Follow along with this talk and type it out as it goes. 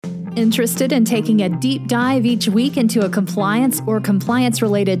Interested in taking a deep dive each week into a compliance or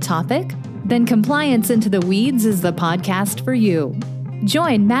compliance-related topic? Then Compliance Into the Weeds is the podcast for you.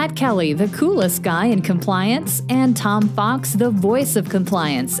 Join Matt Kelly, the coolest guy in compliance, and Tom Fox, the voice of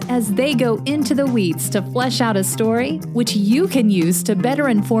compliance, as they go into the weeds to flesh out a story which you can use to better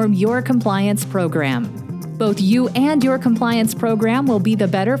inform your compliance program. Both you and your compliance program will be the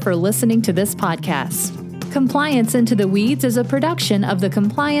better for listening to this podcast. Compliance Into the Weeds is a production of the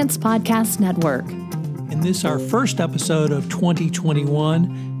Compliance Podcast Network. In this, our first episode of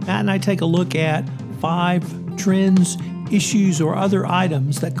 2021, Matt and I take a look at 5 trends, issues, or other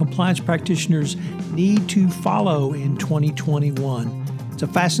items that compliance practitioners need to follow in 2021. It's a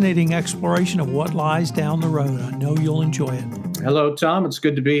fascinating exploration of what lies down the road. I know you'll enjoy it. Hello, Tom. It's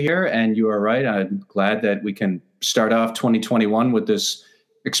good to be here. And you are right. I'm glad that we can start off 2021 with this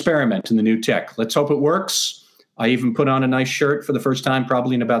experiment in the new tech. Let's hope it works. I even put on a nice shirt for the first time,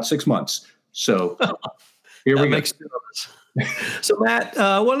 probably in about 6 months. So here we go. So, Matt,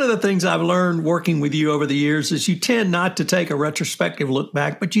 one of the things I've learned working with you over the years is you tend not to take a retrospective look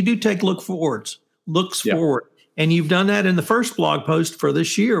back, but you do take looks forward. And you've done that in the first blog post for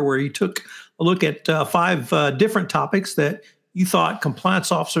this year, where you took a look at 5 different topics that you thought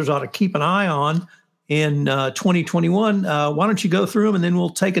compliance officers ought to keep an eye on in 2021. Why don't you go through them and then we'll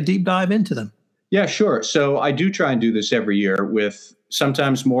take a deep dive into them? Yeah, sure. So I do try and do this every year with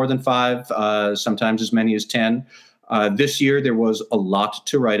sometimes more than 5, sometimes as many as 10. This year, there was a lot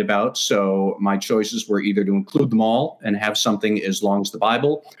to write about. So my choices were either to include them all and have something as long as the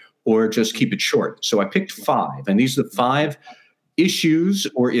Bible, or just keep it short. So I picked 5. And these are the 5 issues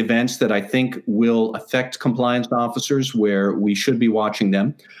or events that I think will affect compliance officers, where we should be watching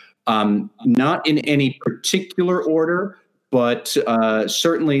them. Not in any particular order, but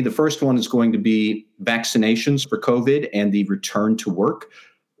certainly the first one is going to be vaccinations for COVID and the return to work.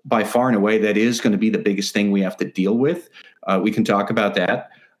 By far and away, that is going to be the biggest thing we have to deal with. We can talk about that.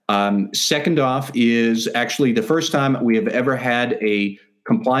 Second off is actually the first time we have ever had a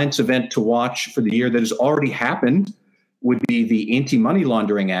compliance event to watch for the year that has already happened would be the Anti-Money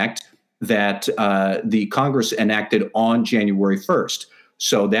Laundering Act that the Congress enacted on January 1st.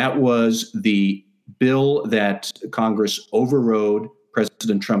 So that was the bill that Congress overrode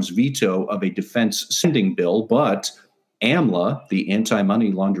President Trump's veto of a defense spending bill, but AMLA, the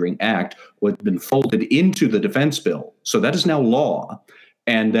Anti-Money Laundering Act, would have been folded into the defense bill. So that is now law.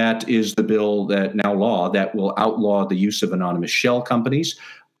 And that is the bill that will outlaw the use of anonymous shell companies.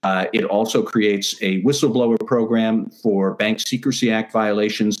 It also creates a whistleblower program for Bank Secrecy Act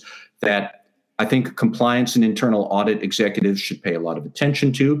violations that I think compliance and internal audit executives should pay a lot of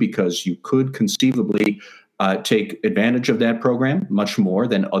attention to, because you could conceivably take advantage of that program much more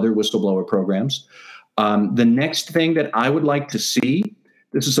than other whistleblower programs. The next thing that I would like to see,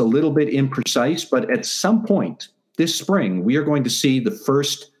 this is a little bit imprecise, but at some point this spring, we are going to see the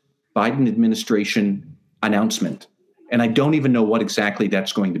first Biden administration announcement. And I don't even know what exactly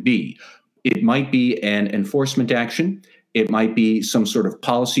that's going to be. It might be an enforcement action. It might be some sort of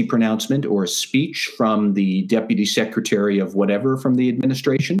policy pronouncement or a speech from the deputy secretary of whatever from the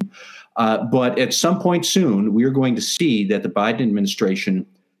administration. But at some point soon, we are going to see that the Biden administration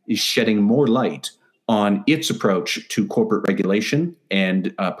is shedding more light on its approach to corporate regulation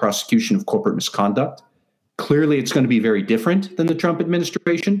and prosecution of corporate misconduct. Clearly, it's going to be very different than the Trump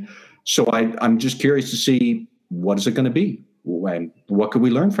administration. So I'm just curious to see, what is it going to be? And what could we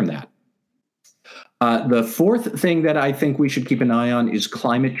learn from that? The fourth thing that I think we should keep an eye on is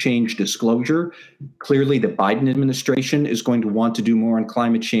climate change disclosure. Clearly, the Biden administration is going to want to do more on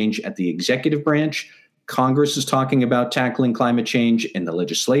climate change at the executive branch. Congress is talking about tackling climate change in the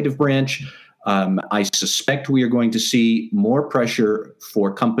legislative branch. I suspect we are going to see more pressure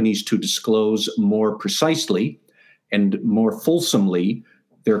for companies to disclose more precisely and more fulsomely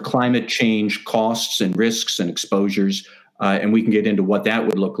their climate change costs and risks and exposures, and we can get into what that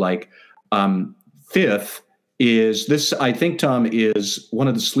would look like. Fifth is this, I think, Tom, is one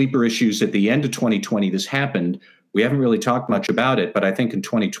of the sleeper issues at the end of 2020. This happened. We haven't really talked much about it, but I think in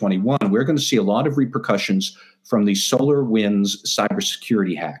 2021, we're going to see a lot of repercussions from the SolarWinds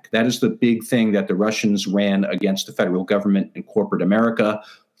cybersecurity hack. That is the big thing that the Russians ran against the federal government and corporate America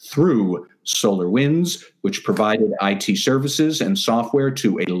through SolarWinds, which provided IT services and software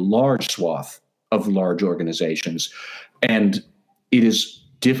to a large swath of large organizations. And it is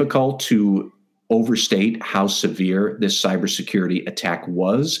difficult to overstate how severe this cybersecurity attack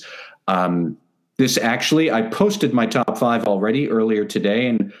was. This actually, I posted my top 5 already earlier today,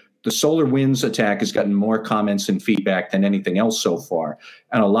 and the SolarWinds attack has gotten more comments and feedback than anything else so far.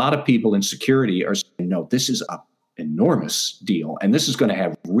 And a lot of people in security are saying, no, this is enormous deal. And this is going to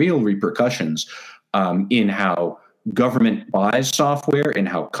have real repercussions in how government buys software, in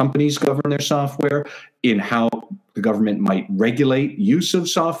how companies govern their software, in how the government might regulate use of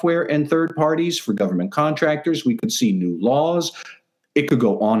software and third parties for government contractors. We could see new laws. It could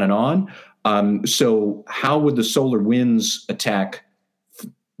go on and on. So how would the SolarWinds attack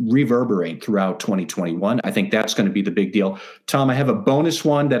reverberate throughout 2021? I think that's going to be the big deal. Tom, I have a bonus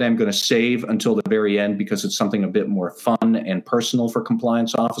one that I'm going to save until the very end because it's something a bit more fun and personal for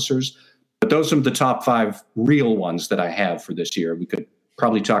compliance officers. But those are the top 5 real ones that I have for this year. We could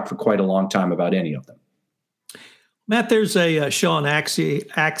probably talk for quite a long time about any of them. Matt, there's a show on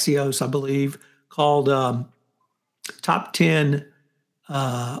Axios, I believe, called Top 10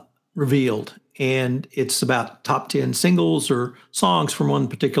 Revealed. And it's about top 10 singles or songs from one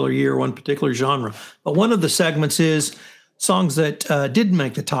particular year, one particular genre. But one of the segments is songs that didn't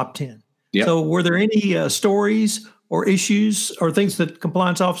make the top 10. Yep. So were there any stories or issues or things that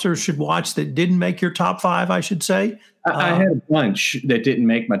compliance officers should watch that didn't make your top 5, I should say? I had a bunch that didn't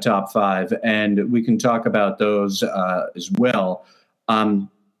make my top 5, and we can talk about those as well.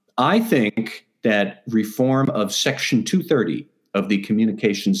 I think that reform of Section 230 of the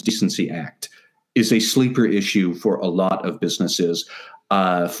Communications Decency Act is a sleeper issue for a lot of businesses.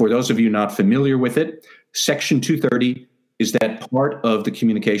 For those of you not familiar with it, Section 230 is that part of the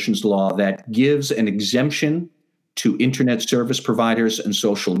communications law that gives an exemption to internet service providers and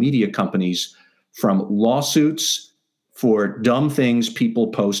social media companies from lawsuits for dumb things people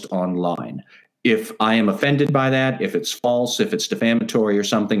post online. If I am offended by that, if it's false, if it's defamatory or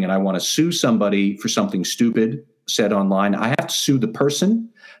something, and I want to sue somebody for something stupid said online, I have to sue the person.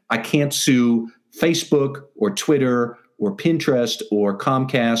 I can't sue Facebook or Twitter or Pinterest or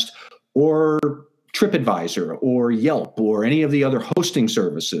Comcast or TripAdvisor or Yelp or any of the other hosting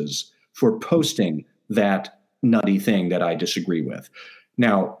services for posting that nutty thing that I disagree with.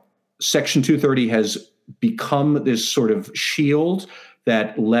 Now, Section 230 has become this sort of shield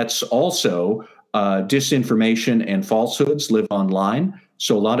that lets also disinformation and falsehoods live online.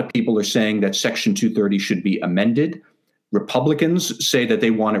 So a lot of people are saying that Section 230 should be amended. Republicans say that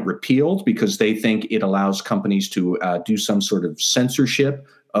they want it repealed because they think it allows companies to do some sort of censorship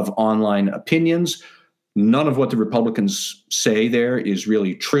of online opinions. None of what the Republicans say there is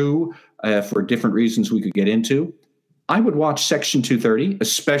really true for different reasons we could get into. I would watch Section 230,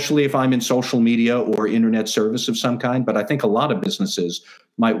 especially if I'm in social media or internet service of some kind. But I think a lot of businesses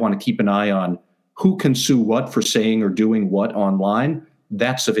might want to keep an eye on who can sue what for saying or doing what online.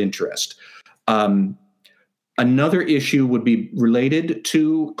 That's of interest. Another issue would be related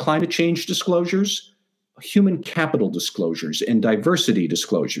to climate change disclosures, human capital disclosures, and diversity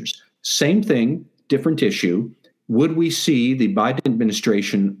disclosures. Same thing, different issue. Would we see the Biden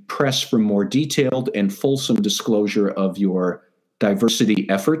administration press for more detailed and fulsome disclosure of your diversity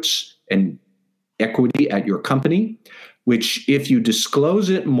efforts and equity at your company, which if you disclose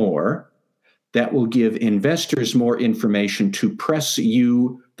it more, that will give investors more information to press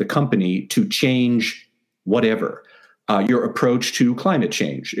you, the company, to change whatever. Your approach to climate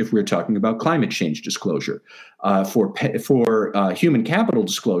change, if we're talking about climate change disclosure. For human capital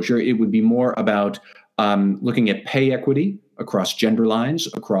disclosure, it would be more about looking at pay equity across gender lines,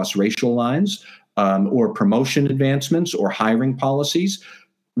 across racial lines, or promotion advancements or hiring policies.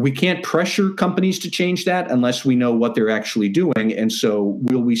 We can't pressure companies to change that unless we know what they're actually doing. And so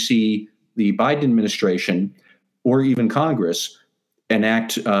will we see the Biden administration or even Congress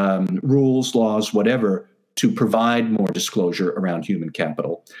enact rules, laws, whatever, to provide more disclosure around human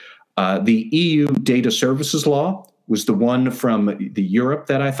capital? The EU Data Services Law was the one from the Europe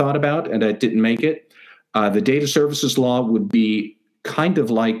that I thought about, and I didn't make it. The Data Services Law would be kind of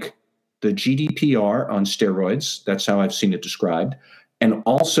like the GDPR on steroids. That's how I've seen it described. And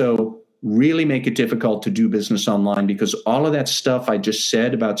also really make it difficult to do business online because all of that stuff I just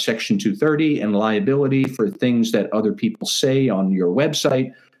said about Section 230 and liability for things that other people say on your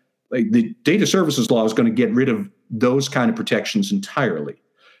website, like the Data Services Law is going to get rid of those kind of protections entirely.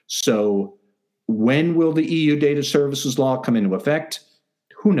 So when will the EU Data Services Law come into effect?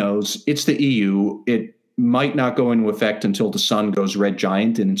 Who knows? It's the EU. It might not go into effect until the sun goes red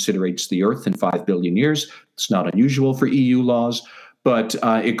giant and incinerates the earth in 5 billion years. It's not unusual for EU laws, but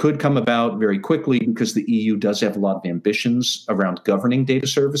it could come about very quickly because the EU does have a lot of ambitions around governing data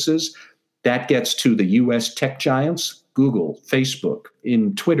services. That gets to the US tech giants, Google, Facebook,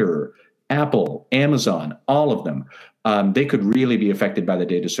 in Twitter, Apple, Amazon, all of them. They could really be affected by the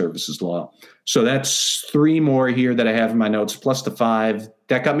Data Services Law. So that's 3 more here that I have in my notes, plus the 5.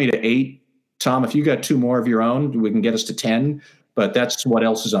 That got me to 8. Tom, if you got 2 more of your own, we can get us to 10. But that's what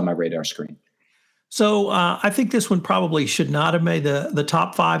else is on my radar screen. So I think this one probably should not have made the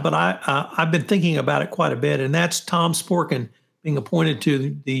top five, but I've been thinking about it quite a bit, and that's Tom Sporkin being appointed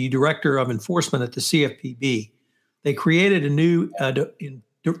to the Director of Enforcement at the CFPB. They created a new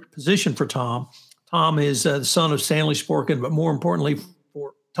position for Tom. Tom is the son of Stanley Sporkin, but more importantly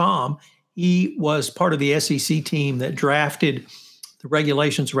for Tom, he was part of the SEC team that drafted the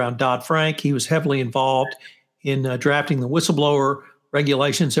regulations around Dodd-Frank. He was heavily involved in drafting the whistleblower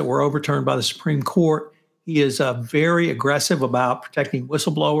regulations that were overturned by the Supreme Court. He is very aggressive about protecting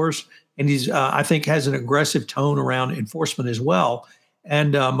whistleblowers, and he's, I think, has an aggressive tone around enforcement as well,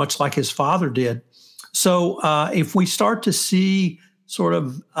 and much like his father did. So if we start to see sort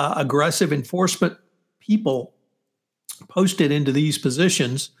of aggressive enforcement people posted into these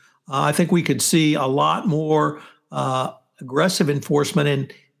positions, I think we could see a lot more aggressive enforcement,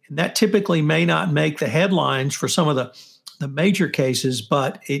 and that typically may not make the headlines for some of the major cases,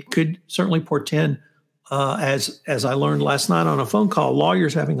 but it could certainly portend, as I learned last night on a phone call,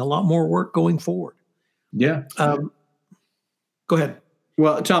 lawyers having a lot more work going forward. Yeah. Go ahead.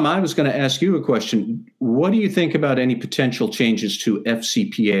 Well, Tom, I was going to ask you a question. What do you think about any potential changes to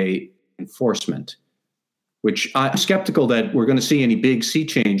FCPA enforcement? Which I'm skeptical that we're going to see any big sea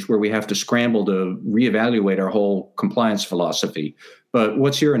change where we have to scramble to reevaluate our whole compliance philosophy. But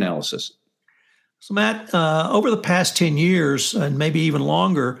what's your analysis? So, Matt, over the past 10 years, and maybe even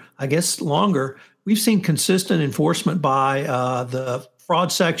longer, I guess longer, we've seen consistent enforcement by the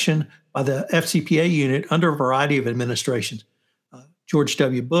fraud section, by the FCPA unit under a variety of administrations. George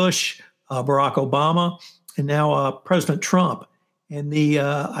W. Bush, Barack Obama, and now President Trump. And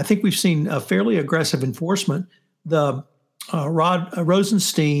I think we've seen a fairly aggressive enforcement. The Rod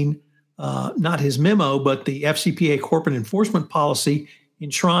Rosenstein, not his memo, but the FCPA corporate enforcement policy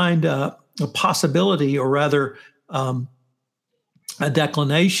enshrined a possibility, or rather a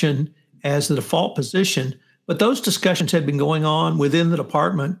declination as the default position. But those discussions had been going on within the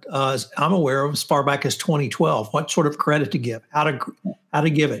department, as I'm aware of, as far back as 2012. What sort of credit to give? How to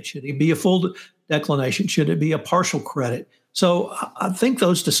give it? Should it be a full declination? Should it be a partial credit? So I think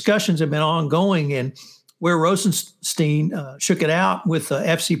those discussions have been ongoing, and where Rosenstein shook it out with the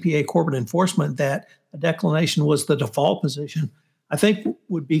FCPA corporate enforcement that a declination was the default position, I think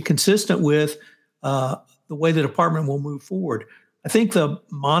would be consistent with the way the department will move forward. I think the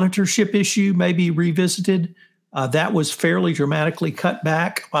monitorship issue may be revisited. That was fairly dramatically cut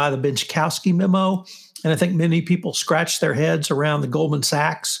back by the Benczkowski memo, and I think many people scratched their heads around the Goldman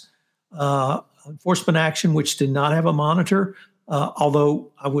Sachs enforcement action, which did not have a monitor,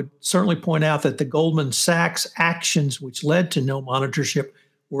 although I would certainly point out that the Goldman Sachs actions, which led to no monitorship,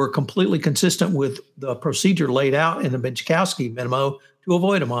 were completely consistent with the procedure laid out in the Benczkowski memo to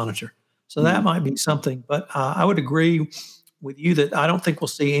avoid a monitor. So that might be something. But I would agree with you that I don't think we'll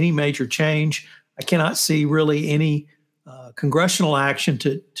see any major change. I cannot see really any congressional action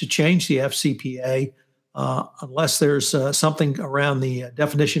to change the FCPA unless there's something around the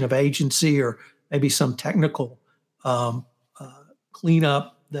definition of agency, or maybe some technical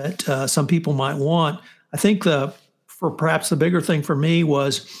cleanup that some people might want. I think for perhaps the bigger thing for me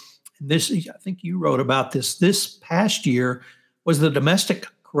was this. I think you wrote about this past year, was the domestic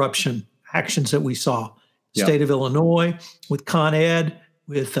corruption actions that we saw. Yeah. State of Illinois with Con Ed,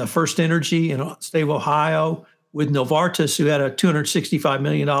 with First Energy in the state of Ohio, with Novartis, who had a $265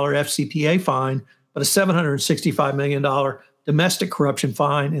 million FCPA fine, but a $765 million domestic corruption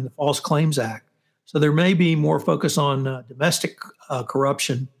fine in the False Claims Act. So there may be more focus on domestic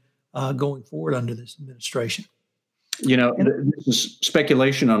corruption going forward under this administration. You know, this is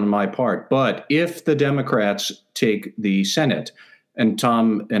speculation on my part, but if the Democrats take the Senate, and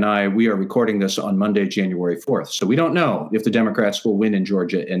Tom and I, we are recording this on Monday, January 4th. So we don't know if the Democrats will win in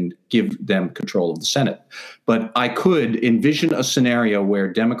Georgia and give them control of the Senate. But I could envision a scenario where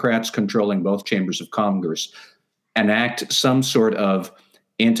Democrats controlling both chambers of Congress enact some sort of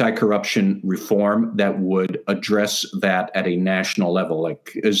anti-corruption reform that would address that at a national level.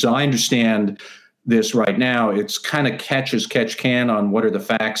 Like, as I understand this right now, it's kind of catch as catch can on what are the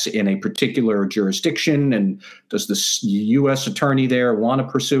facts in a particular jurisdiction, and does the U.S. attorney there want to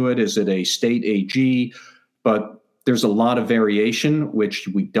pursue it? Is it a state AG? But there's a lot of variation, which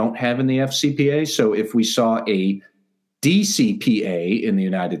we don't have in the FCPA. So if we saw a DCPA in the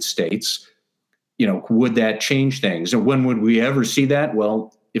United States, you know, would that change things? And when would we ever see that?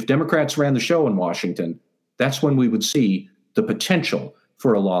 Well, if Democrats ran the show in Washington, that's when we would see the potential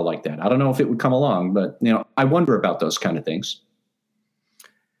for a law like that. I don't know if it would come along, but I wonder about those kind of things.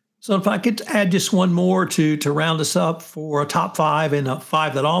 So if I could add just one more to round us up for a top five, and a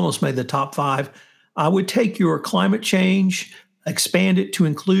five that almost made the top five, I would take your climate change, expand it to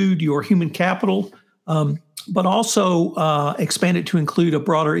include your human capital but also expand it to include a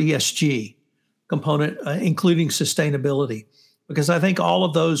broader ESG component, including sustainability, because I think all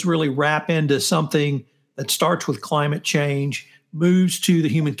of those really wrap into something that starts with climate change, moves to the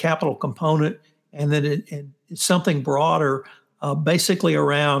human capital component, and then it's something broader, basically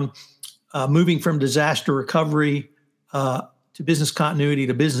around moving from disaster recovery to business continuity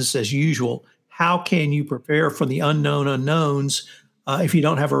to business as usual. How can you prepare for the unknown unknowns if you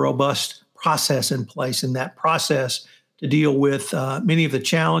don't have a robust process in place, and that process to deal with many of the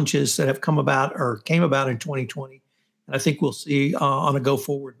challenges that have come about or came about in 2020? And I think we'll see on a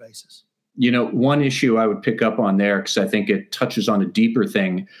go-forward basis. One issue I would pick up on there, because I think it touches on a deeper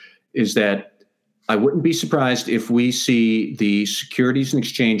thing, is that I wouldn't be surprised if we see the Securities and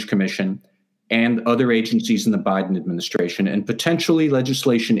Exchange Commission and other agencies in the Biden administration and potentially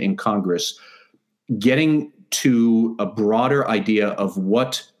legislation in Congress getting to a broader idea of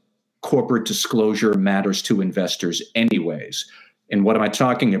what corporate disclosure matters to investors anyways. And what am I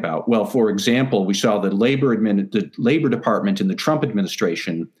talking about? Well, for example, we saw the Labor Department in the Trump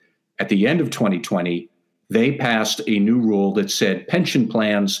administration at the end of 2020, they passed a new rule that said pension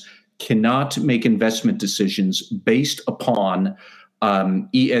plans cannot make investment decisions based upon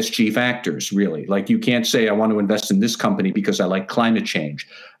ESG factors, really. Like, you can't say, I want to invest in this company because I like climate change.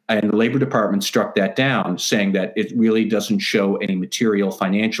 And the Labor Department struck that down, saying that it really doesn't show any material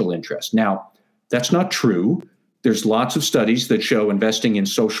financial interest. Now, that's not true. There's lots of studies that show investing in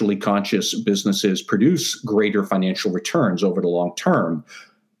socially conscious businesses produce greater financial returns over the long term.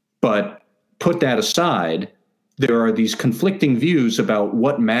 But put that aside, there are these conflicting views about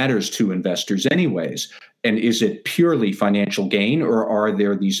what matters to investors anyways. And is it purely financial gain, or are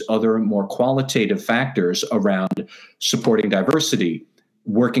there these other more qualitative factors around supporting diversity,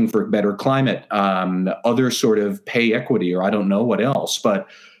 working for better climate, other sort of pay equity, or I don't know what else. But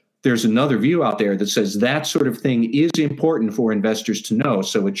there's another view out there that says that sort of thing is important for investors to know,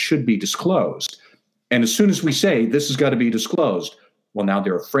 so it should be disclosed. And as soon as we say this has got to be disclosed, well, now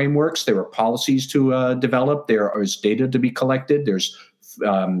there are frameworks, there are policies to develop, there is data to be collected, there's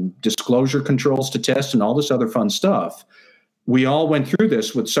disclosure controls to test, and all this other fun stuff. We all went through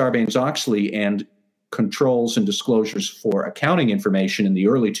this with Sarbanes-Oxley and controls and disclosures for accounting information in the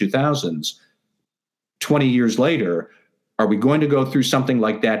early 2000s. 20 years later, are we going to go through something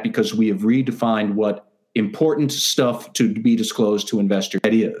like that because we have redefined what important stuff to be disclosed to investors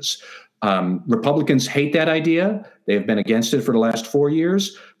is? Republicans hate that idea. They have been against it for the last 4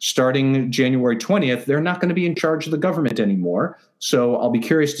 years. Starting January 20th, they're not going to be in charge of the government anymore. So I'll be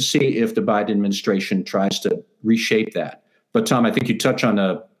curious to see if the Biden administration tries to reshape that. But Tom, I think you touch on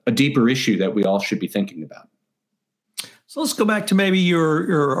a deeper issue that we all should be thinking about. So let's go back to maybe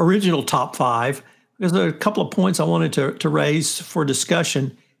your original top five, because there are a couple of points I wanted to raise for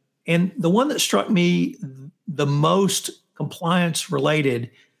discussion. And the one that struck me the most compliance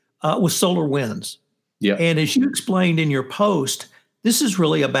related was SolarWinds. Yeah. And as you explained in your post, this is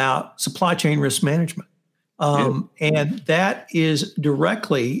really about supply chain risk management. And that is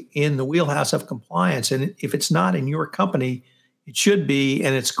directly in the wheelhouse of compliance. And if it's not in your company, it should be,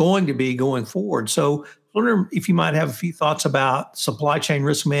 and it's going to be going forward. So I wonder if you might have a few thoughts about supply chain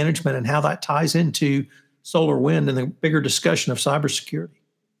risk management and how that ties into SolarWinds and the bigger discussion of cybersecurity.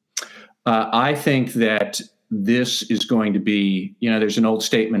 I think that this is going to be, there's an old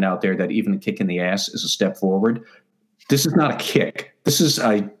statement out there that even a kick in the ass is a step forward. This is not a kick. This is,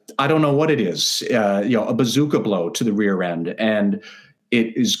 I don't know what it is, a bazooka blow to the rear end. And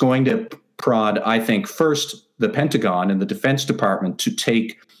it is going to prod, I think, first the Pentagon and the Defense Department to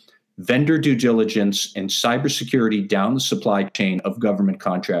take vendor due diligence and cybersecurity down the supply chain of government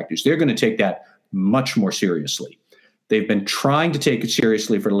contractors. They're going to take that much more seriously. They've been trying to take it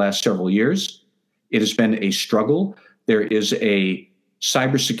seriously for the last several years. It has been a struggle. There is a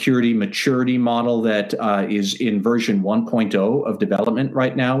cybersecurity maturity model that is in version 1.0 of development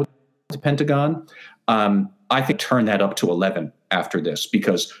right now with the Pentagon. I think turn that up to 11 after this,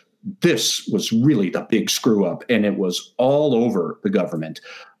 because this was really the big screw up, and it was all over the government.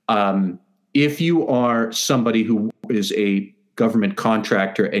 If you are somebody who is a government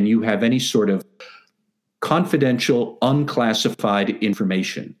contractor and you have any sort of confidential, unclassified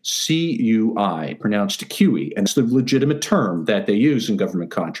information, CUI, pronounced QE, and it's the legitimate term that they use in government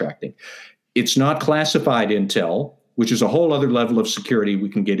contracting. It's not classified intel, which is a whole other level of security we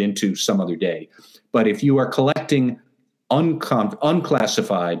can get into some other day. But if you are collecting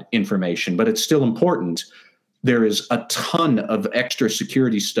unclassified information, but it's still important, there is a ton of extra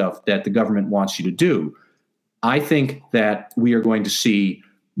security stuff that the government wants you to do. I think that we are going to see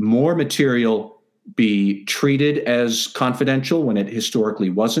more material be treated as confidential when it historically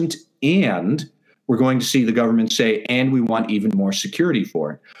wasn't, and we're going to see the government say, and we want even more security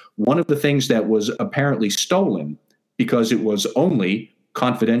for it. One of the things that was apparently stolen, because it was only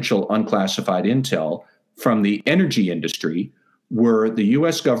confidential, unclassified intel from the energy industry, were the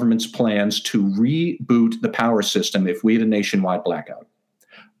U.S. government's plans to reboot the power system if we had a nationwide blackout.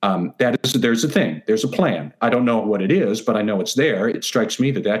 There's a thing. There's a plan. I don't know what it is, but I know it's there. It strikes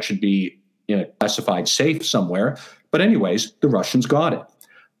me that that should be in a classified safe somewhere. But anyways, the Russians got it.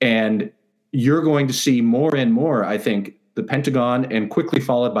 And you're going to see more and more, I think, the Pentagon and quickly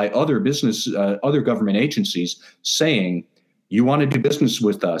followed by other government agencies saying, you want to do business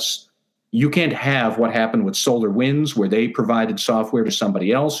with us, you can't have what happened with SolarWinds, where they provided software to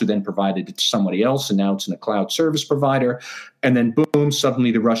somebody else, who then provided it to somebody else, and now it's in a cloud service provider. And then boom,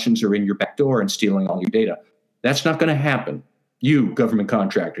 suddenly the Russians are in your back door and stealing all your data. That's not going to happen. You, government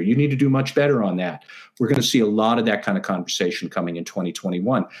contractor, you need to do much better on that. We're going to see a lot of that kind of conversation coming in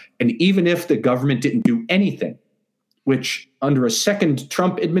 2021. And even if the government didn't do anything, which under a second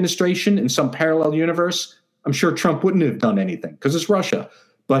Trump administration in some parallel universe, I'm sure Trump wouldn't have done anything because it's Russia.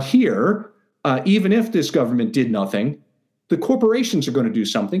 But here, even if this government did nothing, the corporations are going to do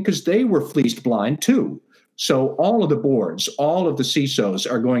something because they were fleeced blind too. So all of the boards, all of the CISOs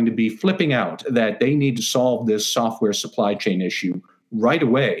are going to be flipping out that they need to solve this software supply chain issue right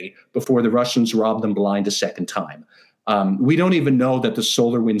away before the Russians rob them blind a second time. We don't even know that the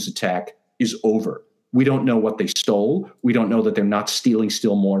SolarWinds attack is over. We don't know what they stole. We don't know that they're not stealing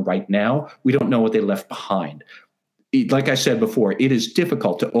still more right now. We don't know what they left behind. Like I said before, it is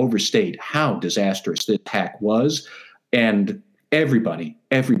difficult to overstate how disastrous the attack was. And everybody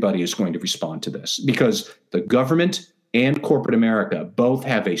is going to respond to this because the government and corporate America both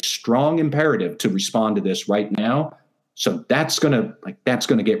have a strong imperative to respond to this right now. So that's going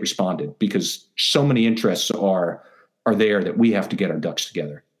to get responded because so many interests are there that we have to get our ducks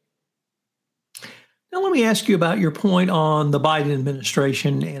together. Now, let me ask you about your point on the Biden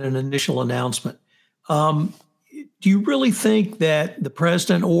administration and an initial announcement. Do you really think that the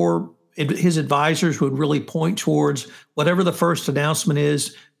president or his advisors would really point towards whatever the first announcement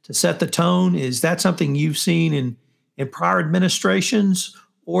is to set the tone? Is that something you've seen in prior administrations,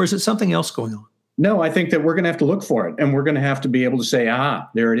 or is it something else going on? No, I think that we're going to have to look for it, and we're going to have to be able to say,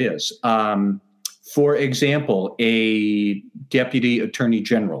 there it is. For example, a deputy attorney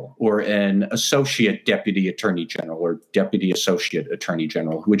general or an associate deputy attorney general or deputy associate attorney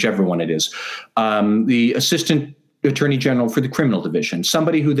general, whichever one it is, the assistant attorney general for the criminal division,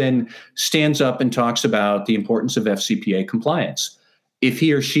 somebody who then stands up and talks about the importance of FCPA compliance. If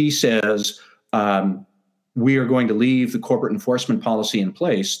he or she says, we are going to leave the corporate enforcement policy in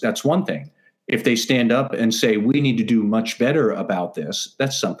place, that's one thing. If they stand up and say, we need to do much better about this,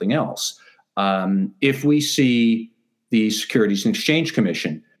 that's something else. If we see the Securities and Exchange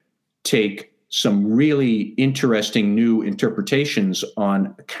Commission take some really interesting new interpretations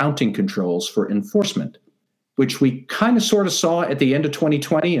on accounting controls for enforcement, which we kind of sort of saw at the end of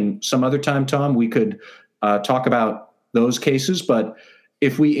 2020, and some other time, Tom, we could talk about those cases. But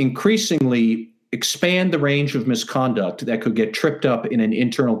if we increasingly expand the range of misconduct that could get tripped up in an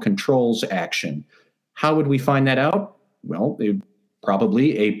internal controls action, how would we find that out? Well,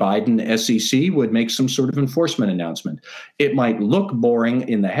 probably a Biden SEC would make some sort of enforcement announcement. It might look boring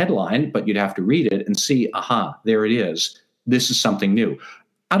in the headline, but you'd have to read it and see, there it is. This is something new.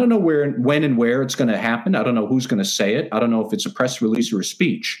 I don't know when and where it's going to happen. I don't know who's going to say it. I don't know if it's a press release or a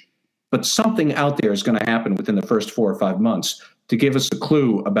speech, but something out there is going to happen within the first 4 or 5 months to give us a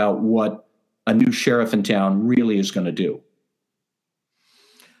clue about what a new sheriff in town really is going to do.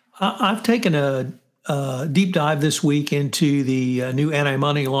 I've taken a deep dive this week into the new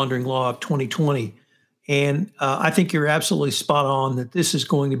anti-money laundering law of 2020. And I think you're absolutely spot on that this is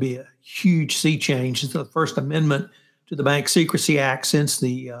going to be a huge sea change. It's the first amendment to the Bank Secrecy Act since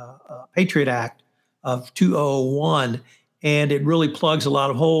the Patriot Act of 2001. And it really plugs a lot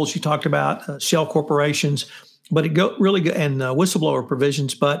of holes. You talked about shell corporations, but and whistleblower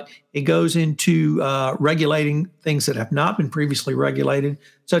provisions, but it goes into regulating things that have not been previously regulated,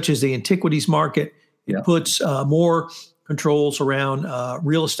 such as the antiquities market. It puts more controls around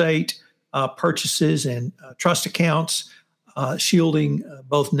real estate purchases and trust accounts, shielding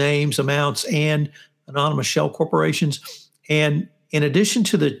both names, amounts, and anonymous shell corporations. And in addition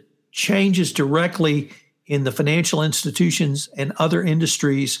to the changes directly in the financial institutions and other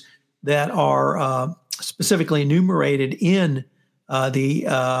industries that are specifically enumerated in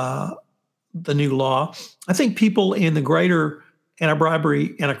the new law, I think people in the greater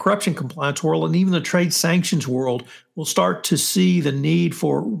anti-bribery and corruption compliance world and even the trade sanctions world will start to see the need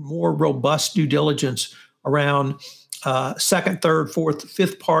for more robust due diligence around second, third, fourth,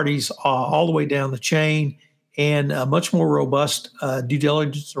 fifth parties all the way down the chain, and much more robust due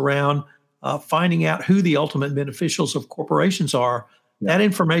diligence around finding out who the ultimate beneficials of corporations are. Yeah. That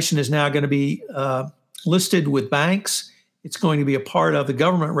information is now going to be listed with banks. It's going to be a part of the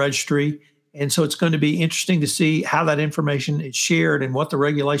government registry. And so it's going to be interesting to see how that information is shared and what the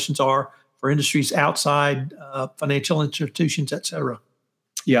regulations are for industries outside financial institutions, et cetera.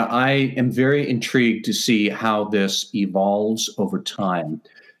 Yeah, I am very intrigued to see how this evolves over time.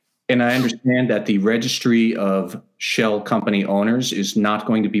 And I understand that the registry of shell company owners is not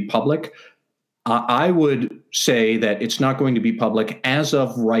going to be public. I would say that it's not going to be public as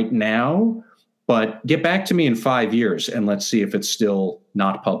of right now, but get back to me in 5 years and let's see if it's still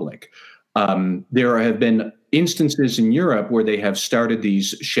not public. There have been instances in Europe where they have started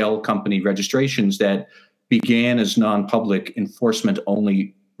these shell company registrations that began as non-public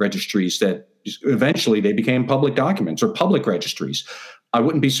enforcement-only registries that eventually they became public documents or public registries. I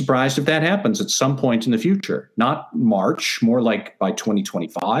wouldn't be surprised if that happens at some point in the future, not March, more like by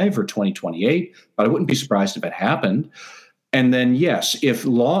 2025 or 2028, but I wouldn't be surprised if it happened. And then, yes, if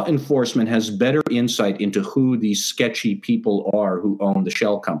law enforcement has better insight into who these sketchy people are who own the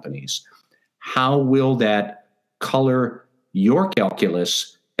shell companies, how will that color your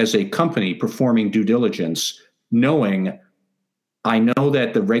calculus as a company performing due diligence, knowing I know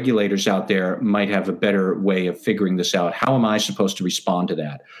that the regulators out there might have a better way of figuring this out. How am I supposed to respond to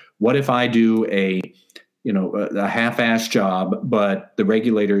that? What if I do a half-assed job, but the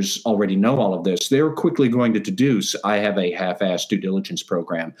regulators already know all of this? They're quickly going to deduce I have a half-assed due diligence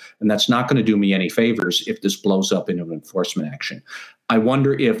program, and that's not going to do me any favors if this blows up into an enforcement action. I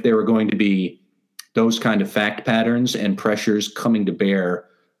wonder if there are going to be those kind of fact patterns and pressures coming to bear,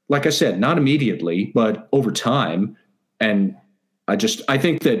 like I said, not immediately, but over time. And I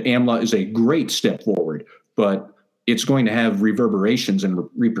think that AMLA is a great step forward, but it's going to have reverberations and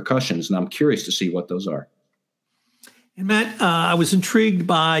repercussions, and I'm curious to see what those are. And Matt, I was intrigued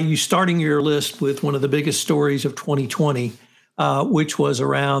by you starting your list with one of the biggest stories of 2020, which was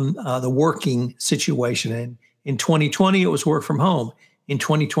around the working situation. And in 2020, it was work from home. In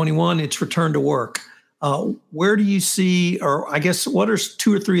 2021, it's return to work. Where do you see, or I guess, what are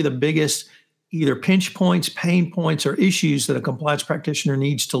 2 or 3 of the biggest either pinch points, pain points, or issues that a compliance practitioner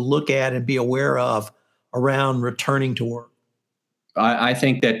needs to look at and be aware of around returning to work? I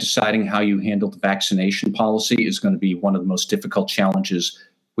think that deciding how you handle the vaccination policy is going to be one of the most difficult challenges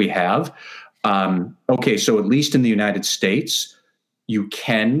we have. Okay, so at least in the United States, you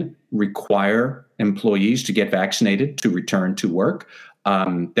can require employees to get vaccinated to return to work.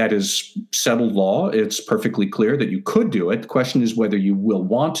 That is settled law. It's perfectly clear that you could do it. The question is whether you will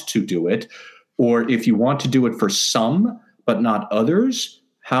want to do it, or if you want to do it for some but not others.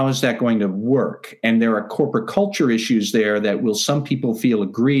 How is that going to work? And there are corporate culture issues there that will some people feel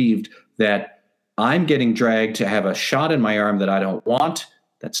aggrieved that I'm getting dragged to have a shot in my arm that I don't want.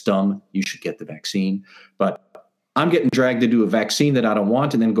 That's dumb. You should get the vaccine. But I'm getting dragged to do a vaccine that I don't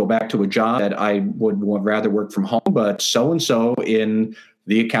want and then go back to a job that I would rather work from home. But so-and-so in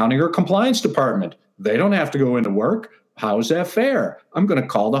the accounting or compliance department, they don't have to go into work. How is that fair? I'm going to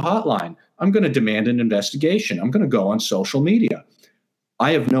call the hotline. I'm going to demand an investigation. I'm going to go on social media.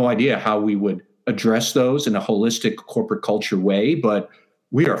 I have no idea how we would address those in a holistic corporate culture way, but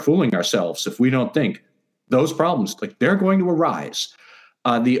we are fooling ourselves if we don't think those problems, like they're going to arise.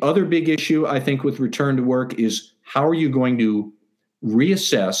 The other big issue, I think, with return to work is how are you going to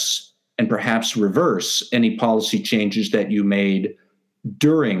reassess and perhaps reverse any policy changes that you made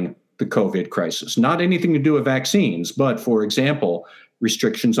during the COVID crisis? Not anything to do with vaccines, but, for example,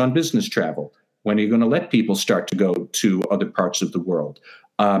 restrictions on business travel. When are you going to let people start to go to other parts of the world?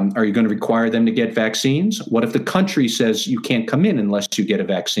 Are you going to require them to get vaccines? What if the country says you can't come in unless you get a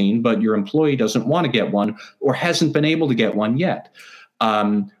vaccine, but your employee doesn't want to get one or hasn't been able to get one yet?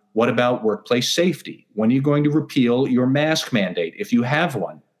 What about workplace safety? When are you going to repeal your mask mandate? If you have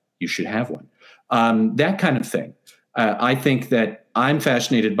one, you should have one. That kind of thing. I think that I'm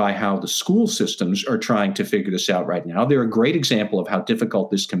fascinated by how the school systems are trying to figure this out right now. They're a great example of how difficult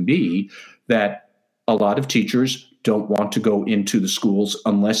this can be, that a lot of teachers don't want to go into the schools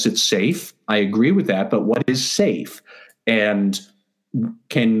unless it's safe. I agree with that, but what is safe? And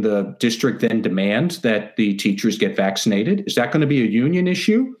can the district then demand that the teachers get vaccinated? Is that going to be a union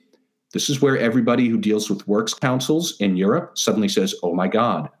issue? This is where everybody who deals with works councils in Europe suddenly says, oh my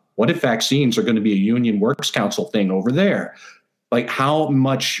God, what if vaccines are going to be a union works council thing over there? Like, how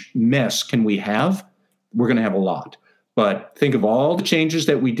much mess can we have? We're going to have a lot. But think of all the changes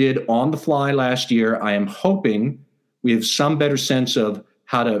that we did on the fly last year. I am hoping we have some better sense of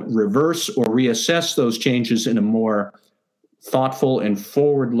how to reverse or reassess those changes in a more thoughtful and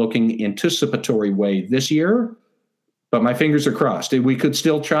forward-looking, anticipatory way this year. But my fingers are crossed. We could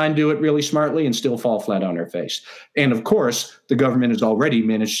still try and do it really smartly and still fall flat on our face. And of course, the government has already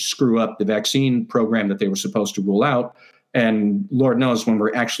managed to screw up the vaccine program that they were supposed to roll out. And Lord knows when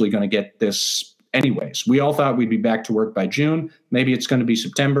we're actually going to get this anyways. We all thought we'd be back to work by June. Maybe it's going to be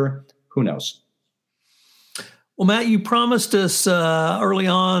September. Who knows? Well, Matt, you promised us early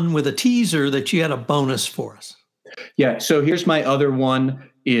on with a teaser that you had a bonus for us. Yeah. So here's my other one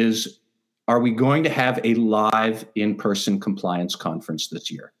is, are we going to have a live in-person compliance conference this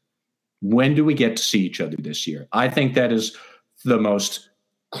year? When do we get to see each other this year? I think that is the most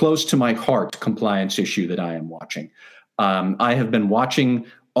close to my heart compliance issue that I am watching. I have been watching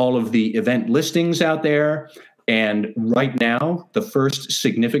all of the event listings out there. And right now, the first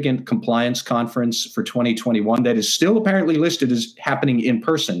significant compliance conference for 2021 that is still apparently listed as happening in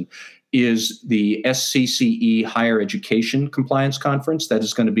person is the SCCE Higher Education Compliance Conference. That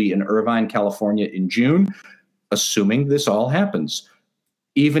is going to be in Irvine, California in June, assuming this all happens.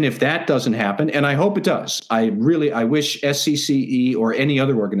 Even if that doesn't happen, and I hope it does, I wish SCCE or any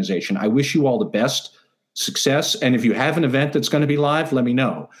other organization, I wish you all the best success. And if you have an event that's going to be live, let me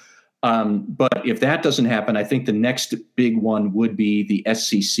know. But if that doesn't happen, I think the next big one would be the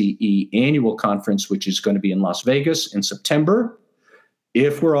SCCE annual conference, which is going to be in Las Vegas in September.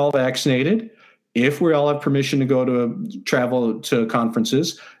 If we're all vaccinated, if we all have permission to go to travel to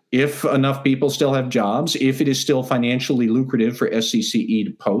conferences, if enough people still have jobs, if it is still financially lucrative for SCCE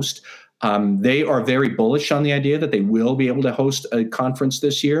to post, they are very bullish on the idea that they will be able to host a conference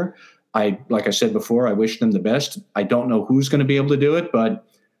this year. Like I said before, I wish them the best. I don't know who's going to be able to do it, but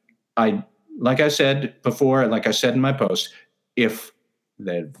like I said before, like I said in my post, if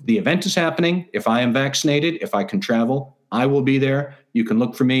the event is happening, if I am vaccinated, if I can travel, I will be there. You can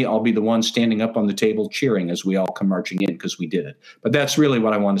look for me. I'll be the one standing up on the table cheering as we all come marching in because we did it. But that's really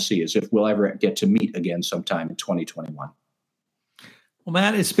what I want to see, is if we'll ever get to meet again sometime in 2021. Well,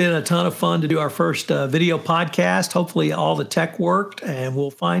 Matt, it's been a ton of fun to do our first video podcast. Hopefully all the tech worked, and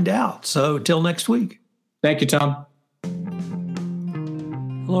we'll find out. So till next week. Thank you, Tom.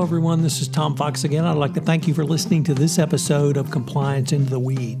 Hello, everyone. This is Tom Fox again. I'd like to thank you for listening to this episode of Compliance Into the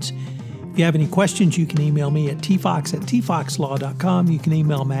Weeds. If you have any questions, you can email me at tfox@tfoxlaw.com. You can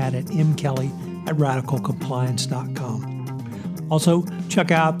email Matt at mkelly@radicalcompliance.com. Also, check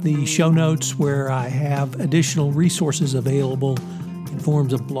out the show notes where I have additional resources available in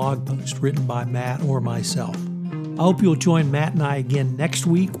forms of blog posts written by Matt or myself. I hope you'll join Matt and I again next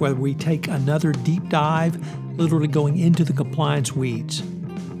week, where we take another deep dive, literally going into the compliance weeds.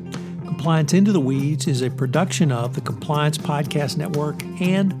 Compliance Into the Weeds is a production of the Compliance Podcast Network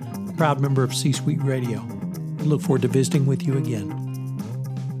and a proud member of C-Suite Radio. We look forward to visiting with you again.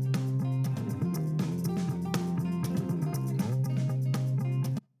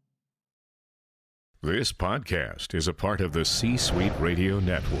 This podcast is a part of the C-Suite Radio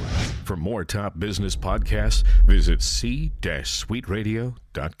Network. For more top business podcasts, visit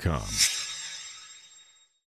c-suiteradio.com.